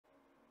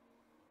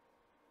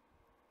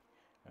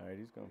All right,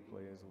 he's going to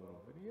play his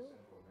little video.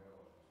 Central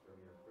Maryland,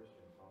 premier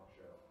Christian talk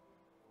show.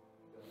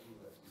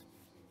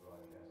 WSCCC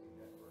Broadcasting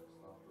Network's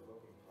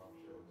thought-provoking talk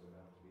show is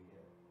about to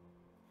begin.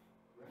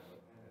 Grab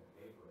a pen and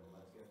paper and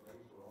let's get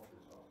ready for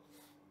altar talk.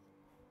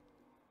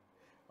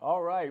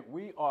 All right,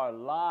 we are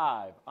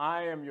live.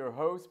 I am your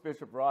host,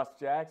 Bishop Ross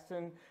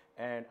Jackson,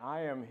 and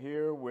I am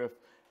here with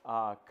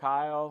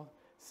Kyle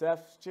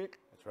Sefcik.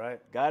 That's right.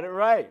 Got it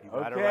right. You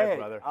got it right,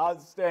 brother.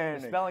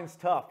 Outstanding. The spelling's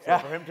tough, so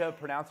for him to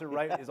pronounce it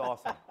right is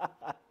awesome.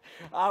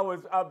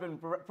 I've been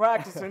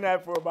practicing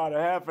that for about a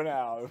half an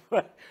hour,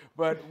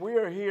 but we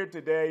are here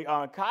today.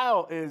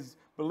 Kyle is,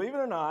 believe it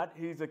or not,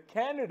 he's a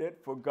candidate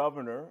for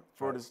governor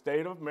for the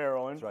state of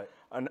Maryland. That's right.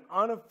 An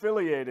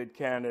unaffiliated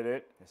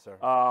candidate. Yes, sir.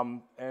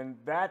 And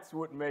that's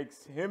what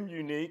makes him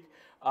unique.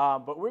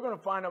 But we're going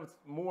to find out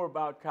more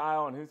about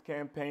Kyle and his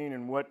campaign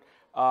and what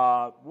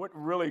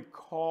really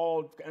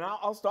called. And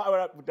I'll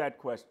start with that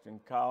question,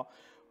 Kyle.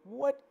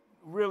 What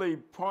really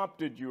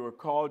prompted you or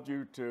called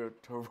you to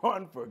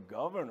run for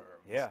governor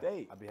of the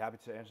state? I'd be happy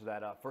to answer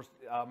that. First,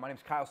 my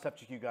name's Kyle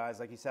Sefcik, you guys.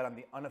 Like you said, I'm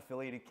the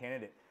unaffiliated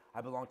candidate.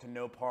 I belong to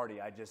no party.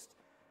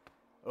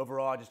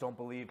 Overall, I just don't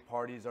believe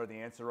parties are the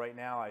answer right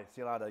now. I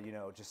see a lot of,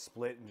 just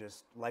split and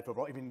just life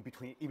overall,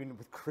 even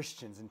with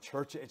Christians and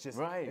church. It's just,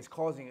 it's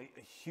causing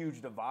a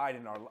huge divide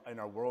in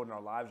our world and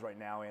our lives right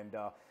now. And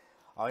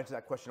I'll answer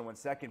that question in 1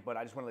 second, but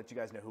I just want to let you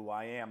guys know who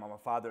I am. I'm a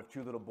father of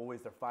 2 little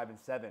boys. They're 5 and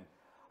 7.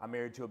 I'm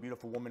married to a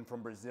beautiful woman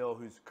from Brazil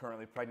who's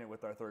currently pregnant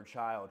with our 3rd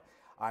child.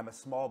 I'm a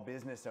small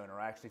business owner.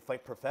 I actually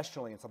fight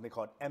professionally in something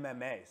called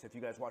MMA. So if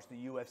you guys watch the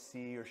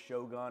UFC or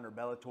Shogun or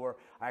Bellator,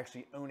 I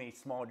actually own a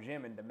small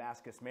gym in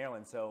Damascus,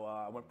 Maryland. So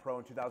I went pro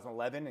in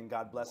 2011, and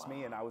God blessed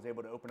me, and I was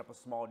able to open up a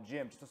small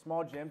gym,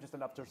 just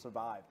enough to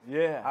survive.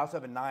 Yeah. I also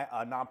have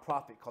a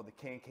nonprofit called the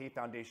K&K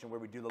Foundation where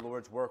we do the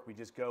Lord's work. We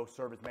just go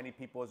serve as many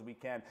people as we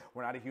can.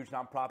 We're not a huge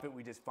nonprofit.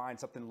 We just find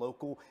something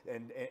local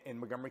in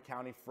Montgomery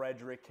County,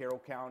 Frederick,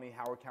 Carroll County,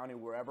 Howard County,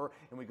 wherever,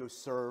 and we go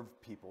serve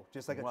people,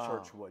 just like a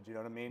church would. You know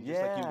what I mean? Just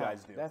like you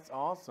guys do. That's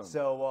awesome.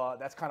 So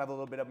that's kind of a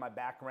little bit of my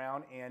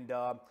background and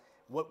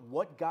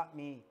what got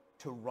me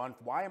to run.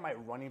 Why am I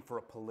running for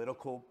a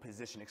political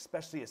position,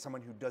 especially as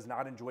someone who does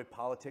not enjoy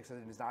politics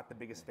and is not the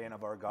biggest fan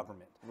of our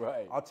government?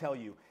 Right. I'll tell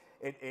you,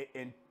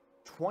 in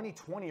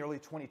 2020, early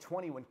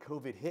 2020, when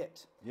COVID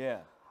hit,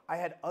 I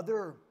had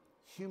other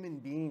human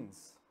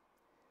beings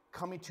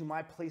coming to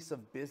my place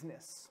of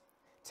business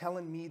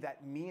telling me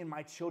that me and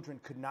my children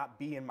could not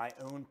be in my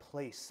own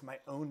place, my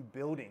own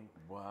building.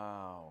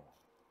 Wow.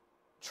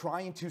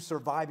 Trying to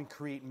survive and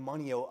create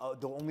money,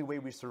 the only way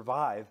we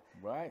survive.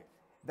 Right.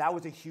 That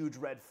was a huge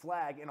red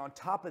flag. And on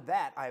top of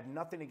that, I have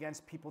nothing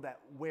against people that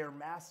wear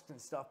masks and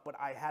stuff, but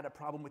I had a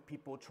problem with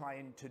people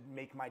trying to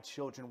make my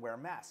children wear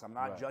masks. I'm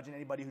not judging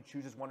anybody who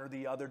chooses one or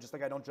the other, just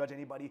like I don't judge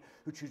anybody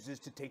who chooses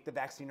to take the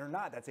vaccine or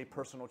not. That's a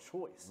personal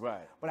choice.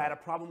 Right. But I had a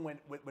problem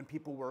when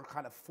people were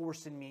kind of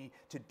forcing me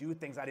to do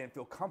things I didn't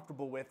feel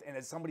comfortable with. And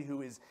as somebody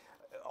who is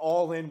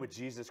all in with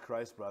Jesus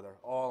Christ, brother,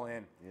 all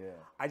in. Yeah.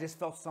 I just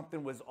felt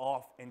something was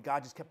off, and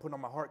God just kept putting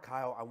on my heart,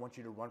 Kyle, I want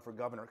you to run for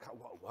governor.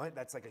 What?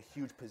 That's like a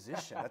huge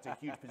position. That's a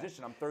huge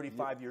position. I'm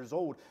 35 years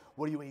old.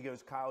 What do you? He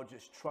goes, Kyle,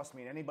 just trust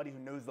me. And anybody who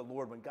knows the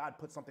Lord, when God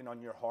puts something on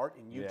your heart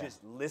and you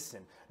just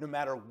listen, no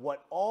matter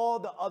what all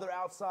the other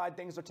outside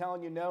things are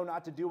telling you no,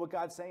 not to do what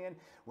God's saying,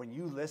 when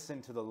you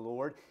listen to the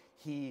Lord,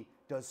 He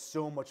does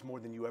so much more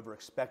than you ever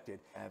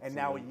expected. Absolutely. And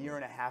now 1.5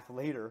 years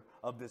later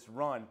of this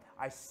run,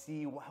 I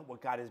see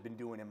what God has been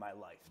doing in my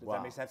life. Does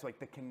that make sense? Like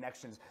the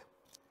connections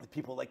with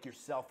people like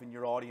yourself and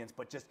your audience,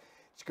 but just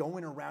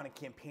going around and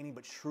campaigning,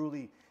 but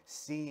truly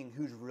seeing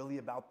who's really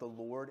about the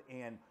Lord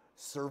and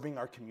serving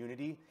our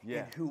community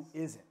and who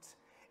isn't.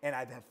 And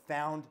I have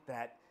found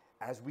that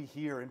as we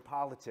hear in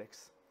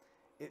politics,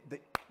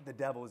 the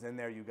devil is in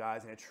there, you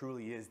guys, and it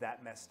truly is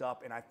that messed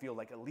up. And I feel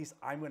like at least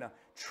I'm going to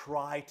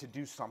try to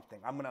do something.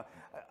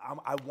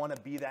 I want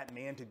to be that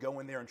man to go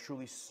in there and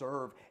truly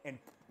serve. And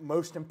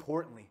most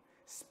importantly,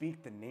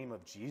 speak the name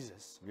of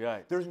Jesus.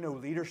 Right. There's no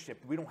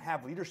leadership. We don't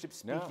have leadership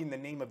speaking the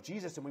name of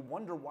Jesus. And we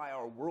wonder why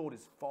our world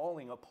is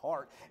falling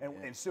apart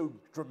and so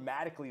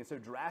dramatically and so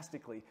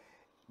drastically.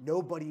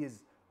 Nobody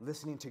is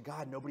listening to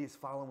God. Nobody is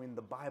following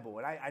the Bible.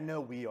 And I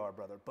know we are,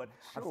 brother, but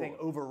I'm saying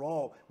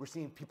overall, we're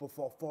seeing people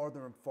fall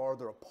farther and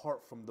farther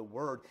apart from the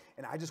Word.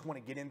 And I just want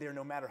to get in there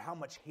no matter how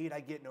much hate I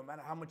get, no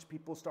matter how much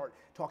people start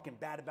talking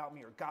bad about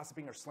me or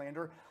gossiping or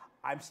slander,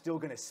 I'm still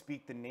going to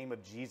speak the name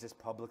of Jesus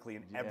publicly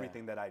in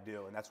everything that I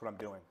do. And that's what I'm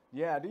doing.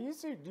 Yeah. Do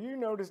you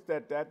notice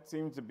that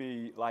seems to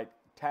be like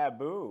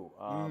taboo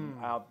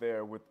out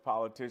there with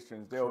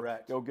politicians?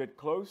 They'll get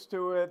close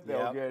to it.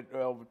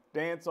 They'll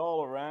dance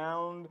all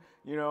around,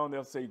 and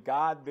they'll say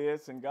God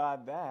this and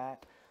God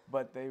that.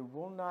 but they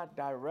will not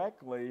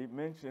directly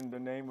mention the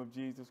name of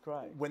Jesus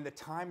Christ. When the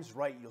time's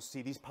right, you'll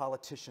see these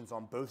politicians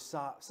on both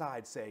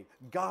sides say,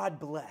 God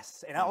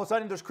bless. And all of a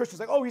sudden there's Christians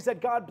like, oh, he said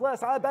God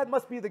bless. That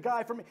must be the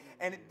guy for me.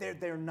 And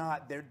they're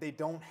not. They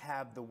don't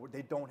have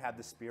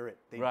the spirit.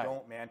 They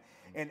don't, man.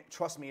 And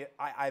trust me,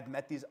 I've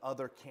met these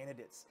other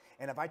candidates.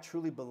 And if I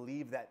truly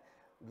believe that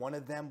one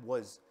of them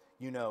was,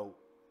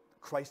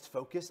 Christ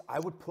focused, I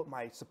would put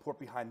my support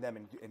behind them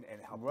and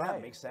help Right.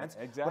 them. Makes sense?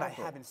 Exactly. But I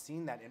haven't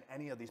seen that in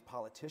any of these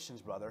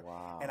politicians, brother.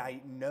 Wow. And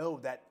I know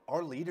that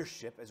our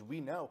leadership, as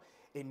we know,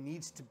 it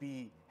needs to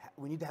be,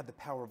 we need to have the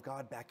power of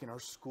God back in our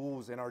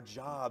schools, in our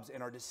jobs,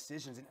 in our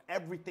decisions, in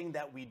everything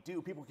that we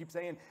do. People keep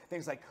saying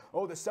things like,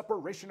 oh, the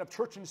separation of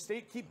church and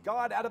state, keep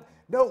God out of.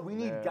 No, we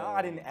need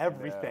God in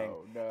everything.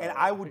 No. And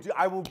I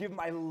will give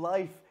my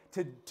life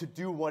to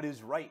do what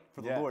is right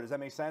for the Lord. Does that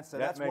make sense? So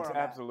that that's makes where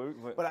I'm absolute.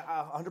 at. But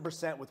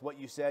 100% with what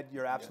you said,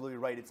 you're absolutely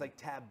right. It's like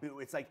taboo.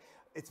 It's like,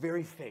 it's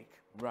very fake.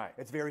 Right.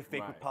 It's very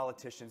fake Right. with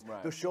politicians.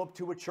 Right. They'll show up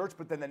to a church,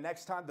 but then the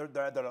next time they're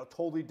a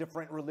totally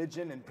different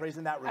religion and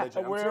praising that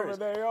religion. I'm Wherever serious.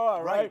 they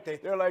are, right?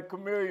 They're like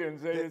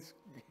chameleons.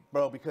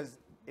 bro, because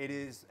it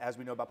is, as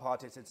we know about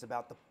politics, it's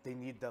about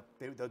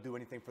they'll do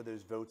anything for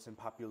those votes and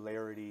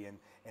popularity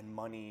and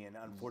money. And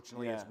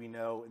unfortunately, as we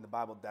know in the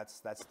Bible,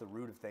 that's the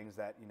root of things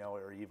that,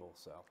 are evil.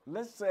 So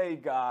Let's say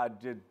God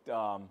did,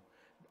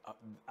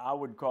 I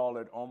would call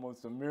it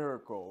almost a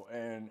miracle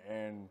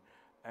and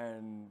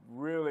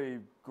really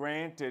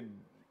granted,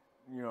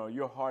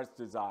 your heart's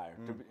desire.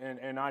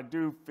 And I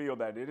do feel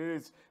that it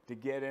is to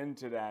get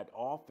into that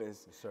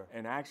office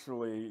and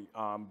actually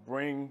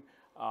bring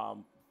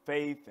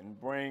faith and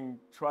bring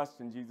trust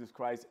in Jesus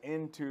Christ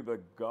into the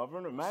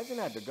governor. Imagine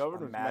that, the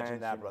governor's imagine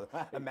that, mansion.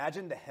 brother.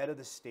 Imagine the head of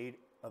the state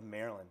of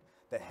Maryland,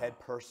 the head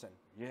person.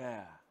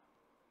 Yeah.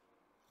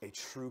 A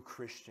true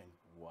Christian.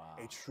 Wow.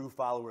 A true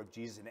follower of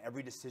Jesus, and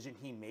every decision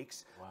he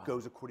makes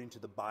goes according to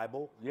the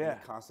Bible and the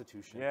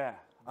Constitution. Yeah.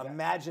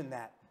 Imagine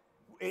that.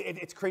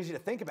 It's crazy to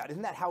think about.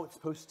 Isn't that how it's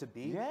supposed to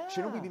be? Yeah.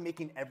 Shouldn't we be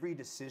making every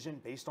decision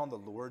based on the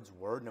Lord's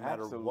word, no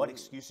matter what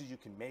excuses you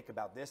can make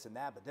about this and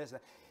that, but this and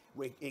that?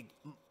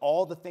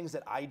 All the things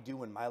that I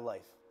do in my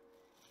life,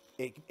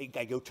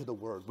 I go to the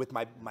word with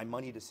my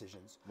money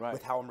decisions,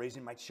 with how I'm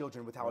raising my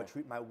children, with how I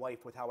treat my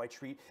wife, with how I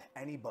treat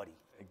anybody.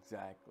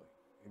 Exactly.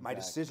 My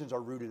decisions are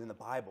rooted in the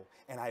Bible,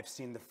 and I've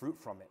seen the fruit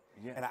from it.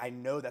 Yeah. And I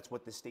know that's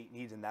what the state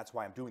needs, and that's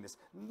why I'm doing this,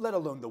 let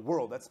alone the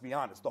world. Let's be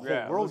honest. The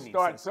whole world needs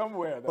start this.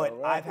 somewhere, though, but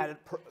right? I've had it,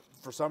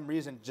 for some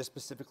reason, just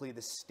specifically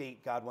the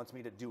state, God wants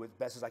me to do as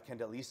best as I can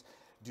to at least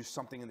do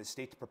something in the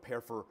state to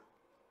prepare for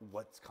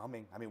what's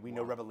coming. I mean, we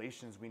know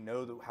Revelations. We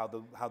know how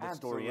the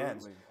story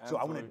ends. So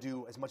I want to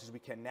do as much as we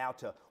can now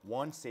to,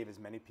 one, save as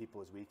many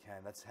people as we can.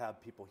 Let's have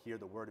people hear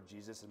the word of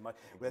Jesus. And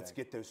let's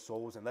get those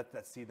souls and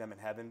let's see them in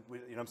heaven. You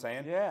know what I'm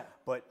saying? Yeah.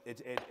 But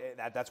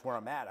that's where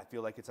I'm at. I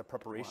feel like it's a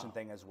preparation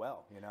thing as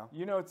well,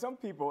 Some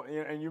people,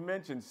 and you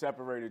mentioned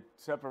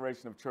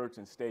separation of church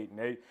and state,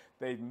 and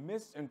they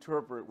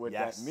misinterpret what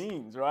that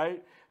means,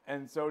 right?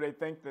 And so they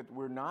think that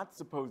we're not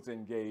supposed to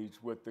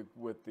engage with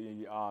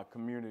the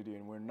community,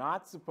 and we're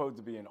not supposed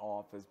to be in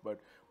office,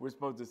 but we're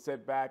supposed to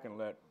sit back and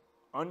let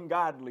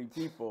ungodly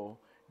people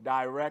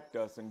direct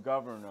us and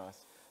govern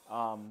us.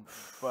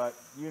 But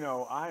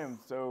I am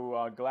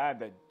so glad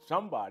that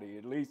somebody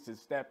at least is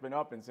stepping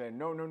up and saying,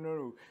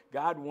 no.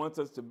 God wants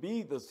us to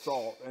be the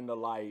salt and the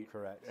light.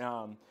 Correct.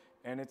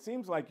 And it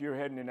seems like you're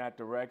heading in that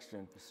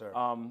direction. Yes,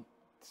 sir.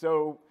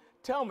 So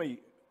tell me,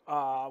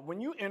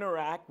 when you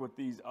interact with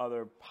these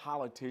other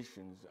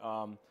politicians,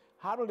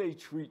 how do they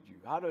treat you?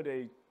 How do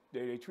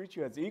they treat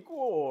you as equal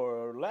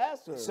or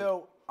less? Or?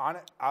 So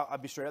I'll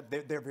be straight up.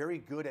 They're very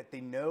good at.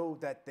 They know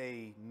that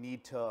they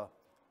need to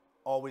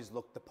always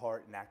look the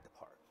part and act the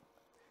part.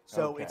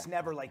 So it's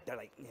never like they're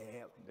like, you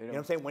know what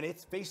I'm saying? When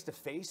it's face to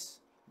face,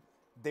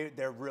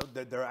 they're real.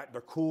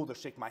 They're cool. They'll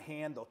shake my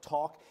hand. They'll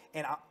talk,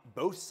 and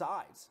both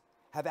sides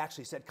have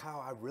actually said, Kyle,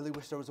 I really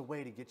wish there was a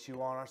way to get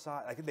you on our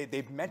side. Like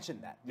they've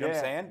mentioned that. You know what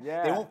I'm saying?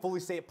 Yeah. They won't fully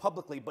say it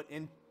publicly, but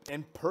in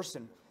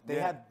person,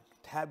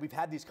 we've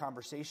had these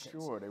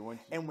conversations. Sure, they want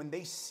you. And when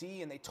they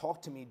see and they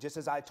talk to me, just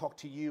as I talk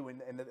to you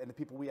and the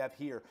people we have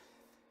here,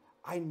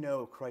 I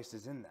know Christ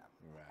is in them.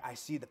 Right. I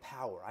see the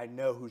power. I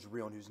know who's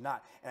real and who's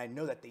not. And I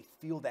know that they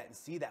feel that and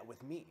see that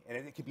with me. And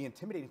it can be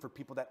intimidating for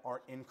people that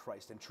aren't in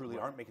Christ and truly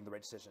aren't making the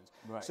right decisions.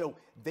 Right. So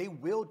they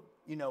will,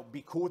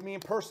 be cool with me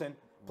in person,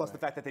 plus the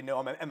fact that they know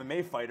I'm an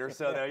MMA fighter.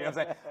 So, you know what I'm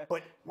saying?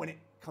 But when it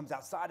comes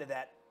outside of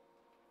that,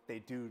 they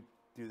do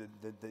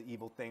the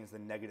evil things, the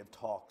negative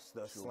talks,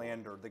 the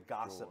slander, the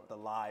gossip, the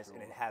lies,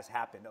 and it has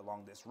happened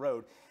along this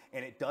road.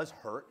 And it does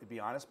hurt, to be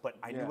honest, but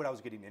I knew what I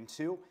was getting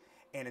into.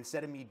 And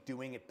instead of me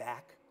doing it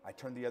back, I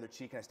turn the other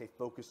cheek and I stay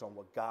focused on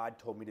what God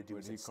told me to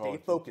do. Stay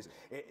focused.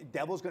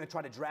 Devil's going to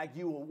try to drag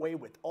you away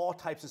with all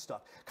types of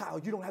stuff. Kyle,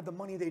 you don't have the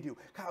money they do.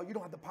 Kyle, you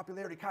don't have the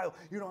popularity. Kyle,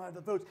 you don't have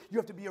the votes. You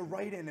have to be a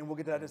write-in, and we'll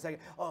get to that in a second.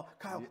 Oh,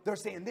 Kyle, they're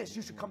saying this.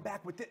 You should come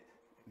back with it.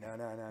 No.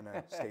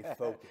 Stay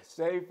focused.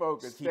 Stay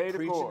focused. Keep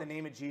preaching the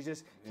name of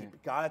Jesus.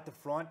 Keep God at the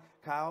front.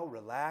 Kyle,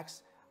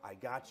 relax. I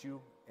got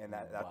you. And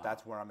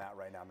that's where I'm at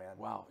right now, man.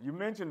 Wow. You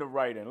mentioned the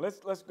write-in.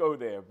 Let's go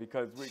there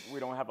because we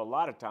don't have a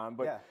lot of time.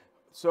 But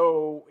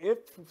so if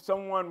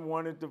someone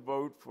wanted to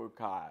vote for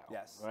Kyle,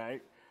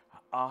 right?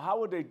 How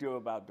would they do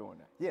about doing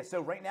that? Yeah.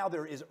 So right now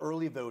there is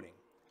early voting.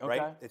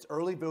 right? It's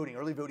early voting.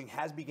 Early voting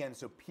has begun,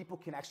 so people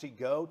can actually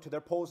go to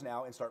their polls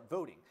now and start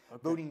voting.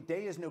 Voting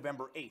day is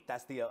November 8th.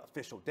 That's the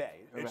official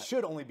day. It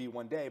should only be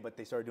one day, but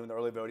they started doing the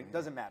early voting. It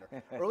doesn't matter.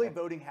 Early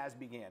voting has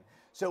begun.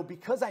 So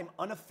because I'm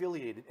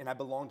unaffiliated and I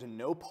belong to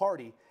no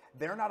party,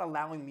 they're not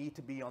allowing me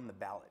to be on the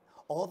ballot.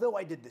 Although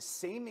I did the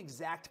same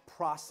exact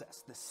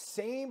process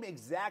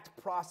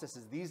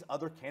as these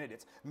other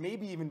candidates,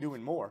 maybe even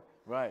doing more.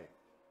 Right.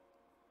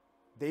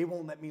 They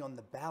won't let me on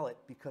the ballot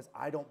because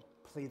I don't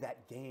play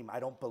that game. I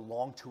don't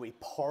belong to a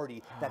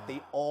party that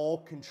they all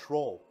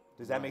control.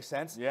 Does that make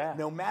sense? Yeah.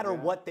 No matter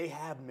what, they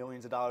have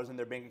millions of dollars in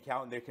their bank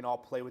account and they can all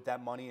play with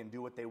that money and do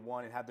what they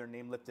want and have their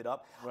name lifted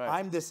up. Right.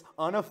 I'm this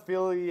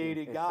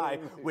unaffiliated guy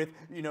with,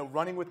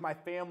 running with my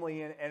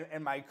family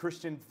and my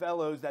Christian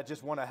fellows that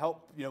just want to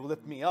help,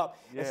 lift me up.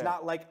 Yeah. It's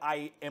not like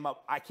I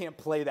can't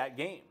play that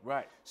game.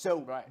 Right.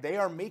 So they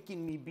are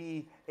making me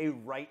be a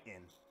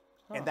write-in.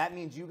 And that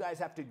means you guys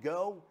have to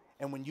go,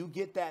 and when you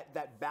get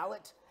that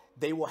ballot,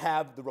 they will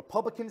have the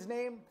Republicans'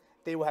 name,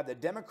 they will have the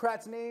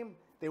Democrats' name,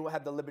 they will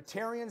have the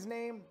Libertarians'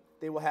 name,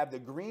 they will have the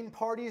Green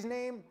Party's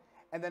name,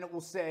 and then it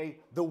will say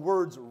the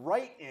words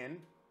write-in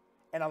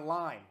and a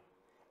line.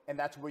 And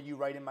that's where you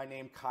write in my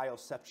name, Kyle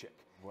Sefcik.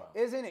 Wow.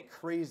 Isn't it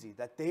crazy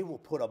that they will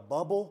put a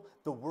bubble,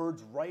 the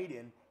words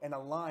write-in, and a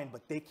line,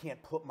 but they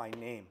can't put my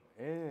name?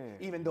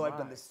 Even though I've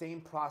done the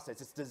same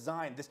process. It's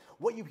designed.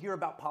 What you hear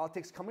about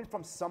politics coming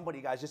from somebody,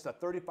 guys, just a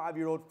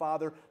 35-year-old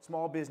father,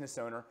 small business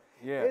owner.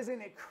 Yeah. Isn't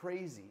it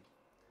crazy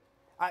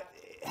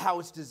how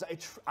it's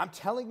designed? I'm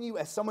telling you,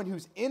 as someone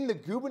who's in the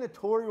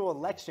gubernatorial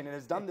election and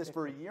has done this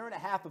for a year and a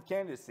half of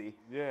candidacy,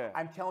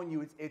 I'm telling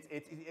you,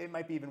 it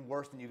might be even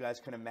worse than you guys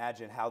can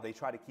imagine how they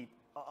try to keep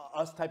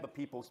us type of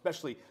people,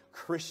 especially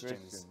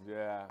Christians,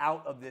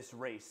 out of this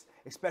race,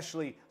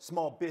 especially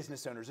small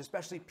business owners,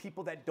 especially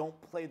people that don't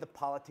play the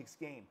politics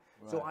game.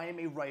 Right. So I am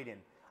a write-in.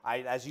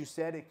 As you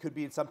said, it could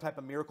be some type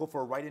of miracle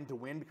for a write-in to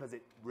win because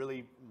it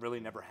really, really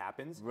never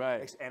happens.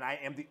 Right. And I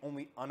am the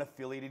only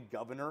unaffiliated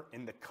governor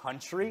in the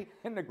country.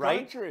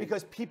 Country.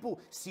 Because people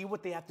see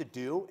what they have to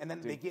do, and then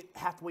they get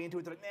halfway into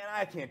it. They're like, man,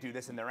 I can't do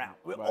this, and they're out.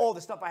 All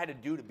the stuff I had to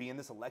do to be in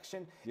this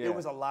election, it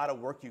was a lot of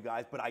work, you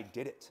guys, but I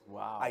did it.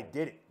 Wow. I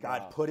did it.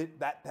 God put it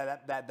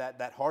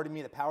that heart in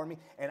me, that power in me,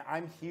 and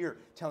I'm here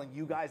telling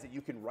you guys that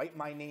you can write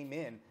my name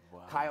in,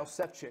 Kyle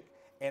Sefcik,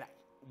 and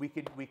we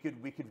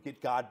could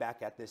get God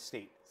back at this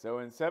state. So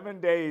in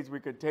 7 days, we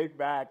could take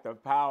back the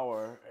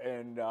power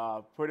and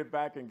put it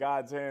back in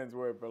God's hands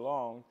where it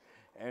belongs.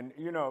 And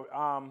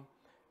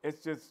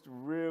it's just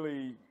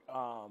really,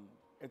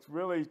 it's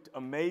really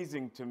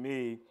amazing to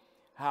me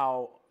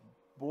how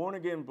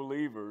born-again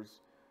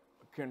believers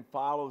can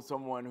follow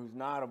someone who's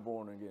not a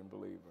born-again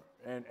believer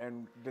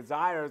and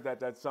desires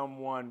that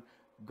someone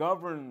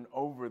govern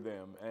over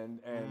them and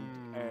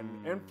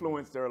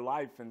influence their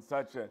life in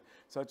such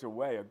a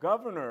way. A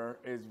governor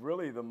is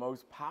really the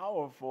most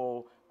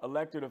powerful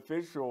elected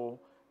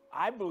official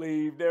I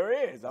believe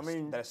there is. I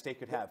mean, that a state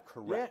could have.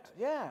 Correct.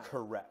 Yeah.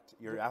 Correct.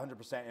 You're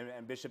 100%.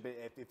 And Bishop,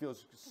 it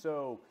feels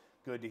so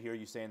good to hear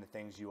you saying the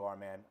things you are,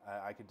 man.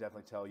 I could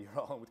definitely tell you're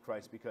all in with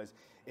Christ because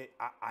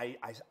I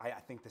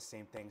think the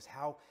same things.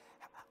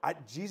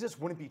 Jesus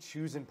wouldn't be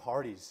choosing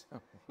parties.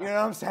 You know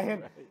what I'm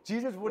saying?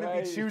 Jesus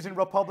wouldn't be choosing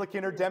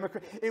Republican or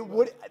Democrat.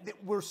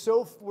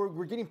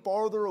 We're getting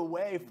farther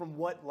away from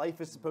what life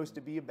is supposed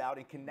to be about,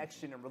 and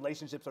connection and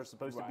relationships are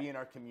supposed to be in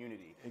our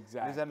community.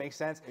 Exactly. Does that make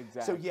sense?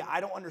 Exactly. So yeah,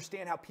 I don't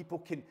understand how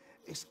people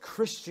as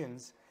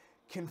Christians,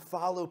 can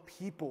follow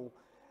people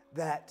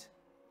that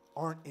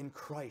aren't in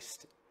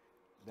Christ.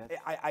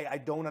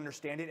 I don't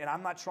understand it, and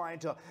I'm not trying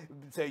to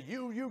say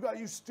you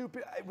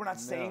stupid. We're not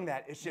saying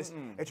that. It's just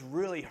it's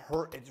really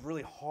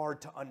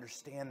hard to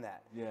understand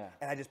that. Yeah.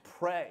 And I just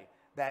pray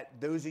that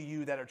those of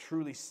you that are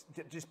truly,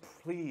 just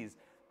please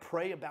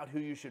pray about who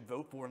you should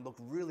vote for and look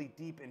really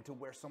deep into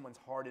where someone's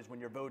heart is when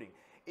you're voting.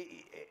 You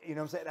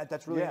know what I'm saying?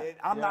 That's really.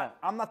 I'm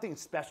not thinking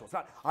special. It's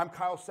not. I'm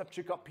Kyle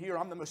Sefcik up here.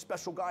 I'm the most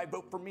special guy.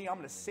 Vote for me. I'm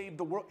going to save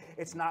the world.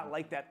 It's not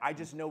like that. I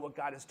just know what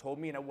God has told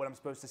me and what I'm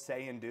supposed to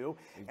say and do.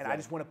 Exactly. And I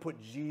just want to put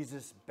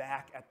Jesus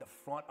back at the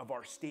front of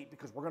our state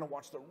because we're going to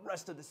watch the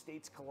rest of the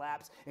states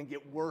collapse and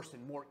get worse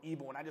and more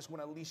evil. And I just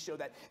want to at least show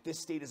that this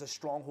state is a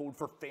stronghold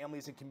for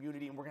families and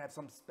community. And we're going to have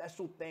some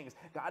special things.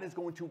 God is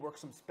going to work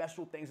some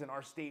special things in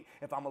our state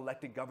if I'm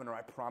elected governor.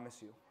 I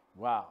promise you.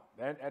 Wow.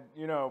 And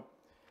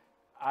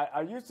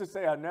I used to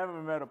say I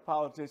never met a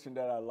politician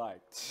that I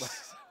liked.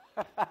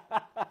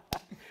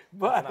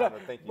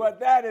 but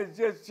that has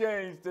just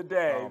changed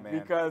today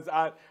because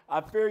I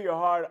feel your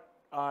heart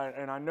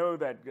and I know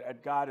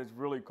that God has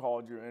really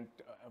called you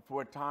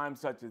for a time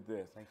such as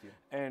this. Thank you.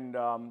 And,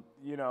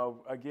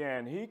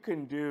 again,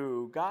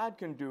 God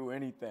can do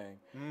anything.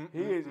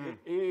 He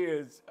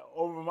is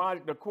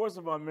over the course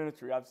of our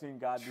ministry, I've seen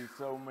God do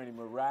so many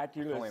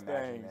miraculous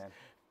things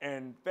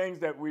and things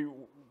that we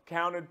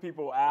counted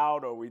people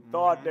out, or we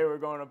thought they were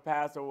going to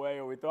pass away,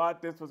 or we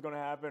thought this was going to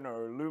happen,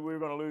 or we were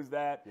going to lose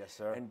that. Yes,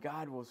 sir. And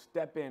God will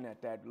step in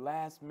at that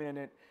last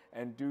minute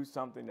and do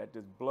something that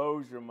just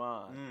blows your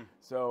mind.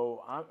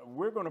 So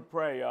we're going to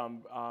pray.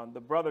 The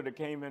brother that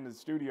came into the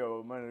studio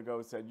a minute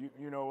ago said,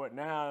 you know what,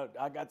 now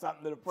I got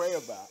something to pray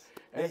about.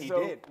 And yeah, he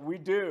so did. We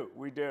do.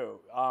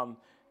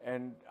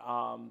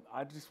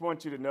 I just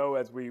want you to know,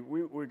 as we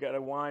got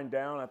to wind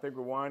down. I think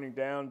we're winding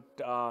down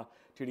to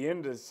the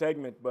end of the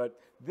segment, but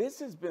this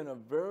has been a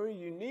very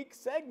unique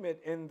segment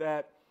in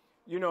that,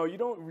 you know, you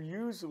don't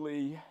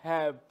usually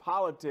have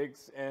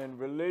politics and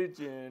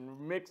religion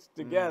mixed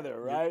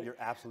together, right? You're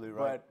absolutely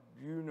right.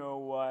 But you know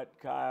what,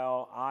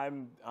 Kyle?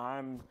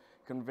 I'm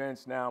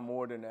convinced now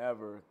more than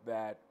ever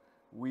that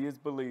we as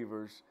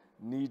believers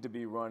need to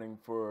be running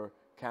for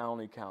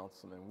county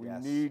councilman. We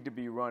need to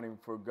be running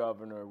for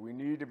governor. We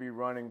need to be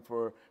running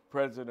for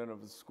president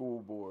of the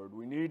school board.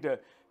 We need to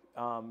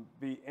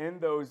be in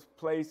those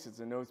places,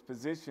 in those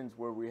positions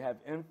where we have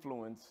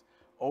influence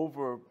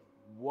over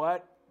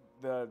what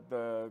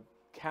the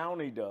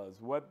county does,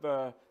 what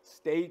the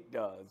state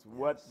does,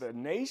 what the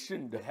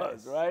nation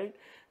does, right?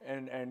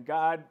 And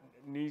God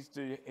needs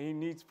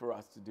for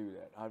us to do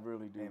that. I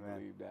really do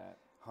believe that.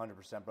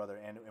 100%, brother.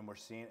 And we're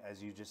seeing,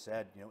 as you just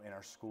said, you know, in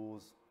our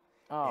schools,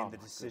 and the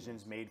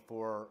decisions made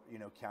for, you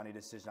know, county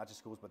decisions, not just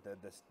schools, but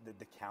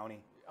the county,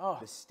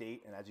 the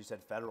state, and as you said,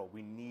 federal.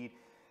 We need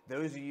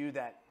those of you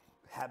that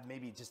have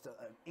maybe just an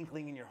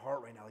inkling in your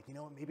heart right now, like, you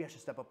know what, maybe I should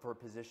step up for a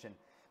position.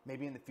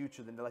 Maybe in the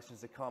future, the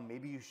elections to come,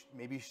 maybe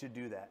you should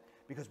do that,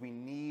 because we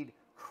need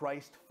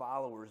Christ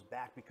followers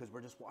back, because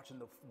we're just watching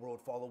the world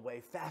fall away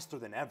faster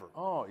than ever.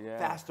 Oh, yeah.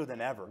 Faster than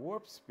ever.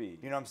 Warp speed.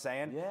 You know what I'm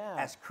saying? Yeah.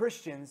 As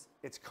Christians,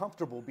 it's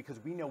comfortable because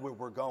we know where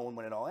we're going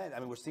when it all ends. I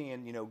mean, we're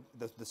seeing, you know,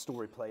 the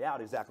story play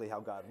out exactly how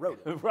God wrote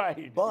it.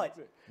 Right. But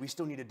we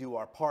still need to do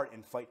our part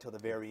and fight till the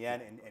very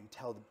end and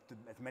tell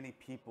as many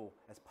people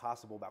as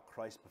possible about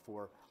Christ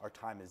before our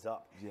time is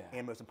up. Yeah.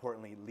 And most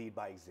importantly, lead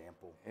by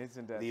example.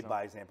 Isn't that Lead something?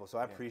 by example. So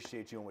I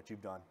appreciate you and what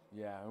you've done.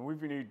 Yeah, and we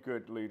need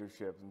good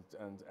leadership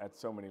and at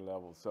so many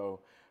levels. So,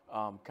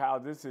 Kyle,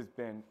 this has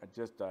been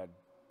just an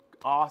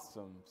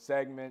awesome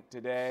segment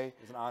today.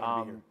 It's an honor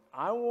to be here.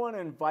 I want to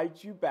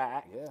invite you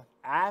back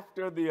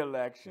after the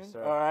election, Yes,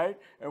 sir. all right?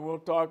 And we'll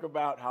talk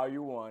about how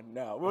you won.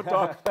 No, we'll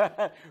talk.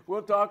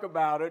 We'll talk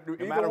about it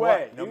either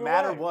way. No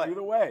matter what.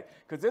 Either way,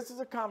 because this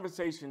is a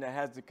conversation that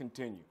has to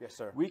continue. Yes,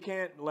 sir. We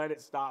can't let it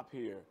stop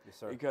here. Yes,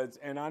 sir.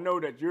 And I know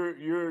that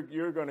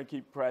you're going to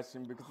keep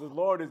pressing, because the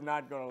Lord is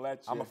not going to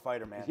let you. I'm a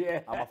fighter, man.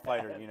 Yeah. I'm a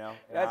fighter, you know.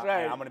 That's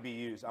right. And I'm going to be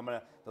used.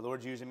 The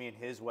Lord's using me in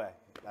His way.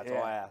 That's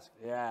all I ask.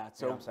 Yeah.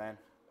 So You know what I'm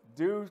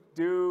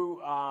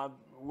saying?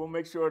 We'll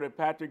make sure that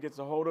Patrick gets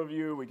a hold of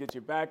you. We get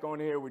you back on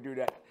here. We do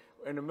that.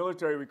 In the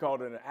military, we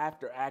call it an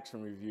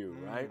after-action review,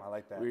 right? I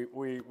like that.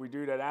 We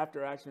do that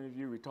after-action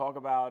review. We talk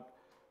about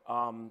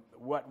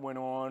what went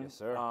on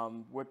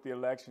with the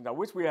elections. I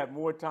wish we had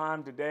more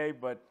time today,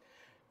 but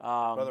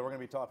brother, we're going to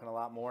be talking a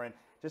lot more. And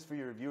just for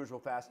your viewers real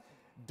fast,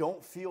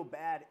 don't feel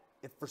bad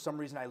if for some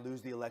reason I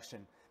lose the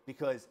election,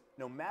 because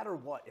no matter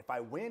what, if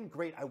I win,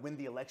 great, I win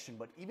the election.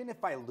 But even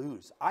if I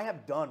lose, I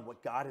have done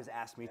what God has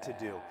asked me to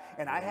do.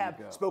 And I have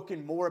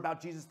spoken more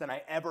about Jesus than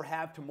I ever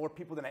have to more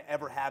people than I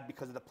ever have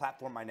because of the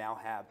platform I now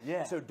have.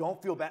 Yeah. So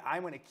don't feel bad.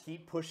 I'm going to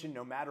keep pushing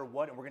no matter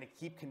what, and we're going to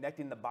keep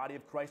connecting the body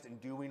of Christ and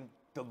doing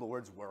the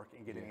Lord's work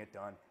and getting it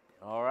done.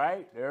 All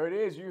right, there it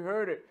is. You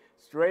heard it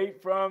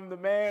straight from the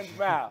man's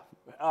mouth.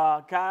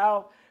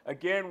 Kyle,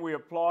 again, we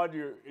applaud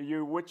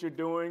you what you're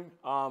doing.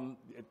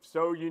 It's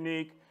so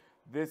unique.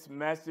 This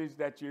message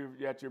that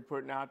you're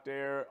putting out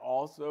there,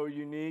 also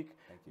unique.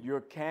 Your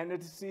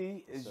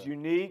candidacy is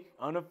unique,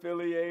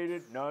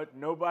 unaffiliated,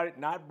 nobody,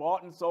 not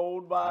bought and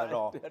sold by. Not at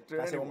all. Can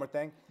I say one more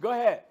thing? Go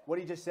ahead. What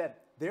he just said.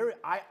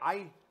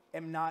 I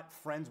am not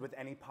friends with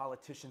any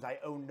politicians. I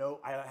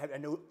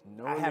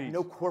have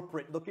no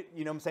corporate. Look at,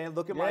 you know what I'm saying?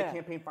 Look at my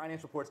campaign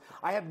finance reports.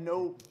 I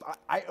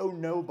owe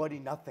nobody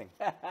nothing.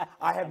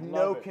 I have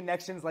no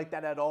connections like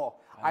that at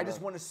all. I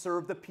just want to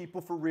serve the people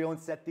for real and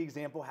set the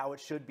example how it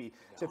should be.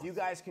 So if you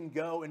guys can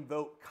go and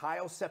vote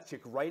Kyle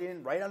Sefcik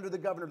right under the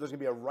governor, there's going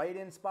to be a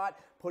write-in spot.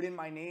 Put in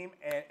my name,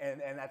 and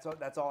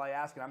that's all I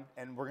ask.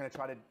 And we're going to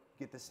try to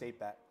get the state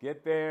back.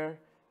 Get there.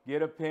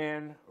 Get a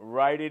pen,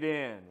 write it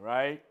in,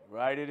 right?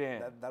 Write it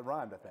in. That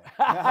rhymed,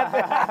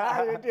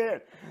 I think. It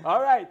did.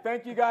 All right.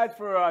 Thank you guys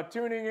for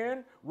tuning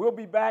in. We'll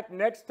be back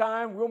next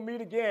time. We'll meet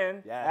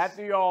again at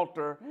the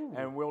altar,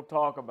 and we'll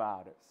talk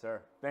about it.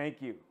 Sir.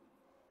 Thank you.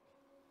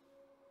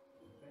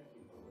 Thank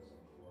you for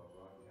listening to our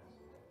broadcast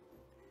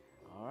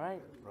today. All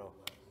right. Bro.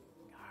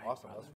 Awesome.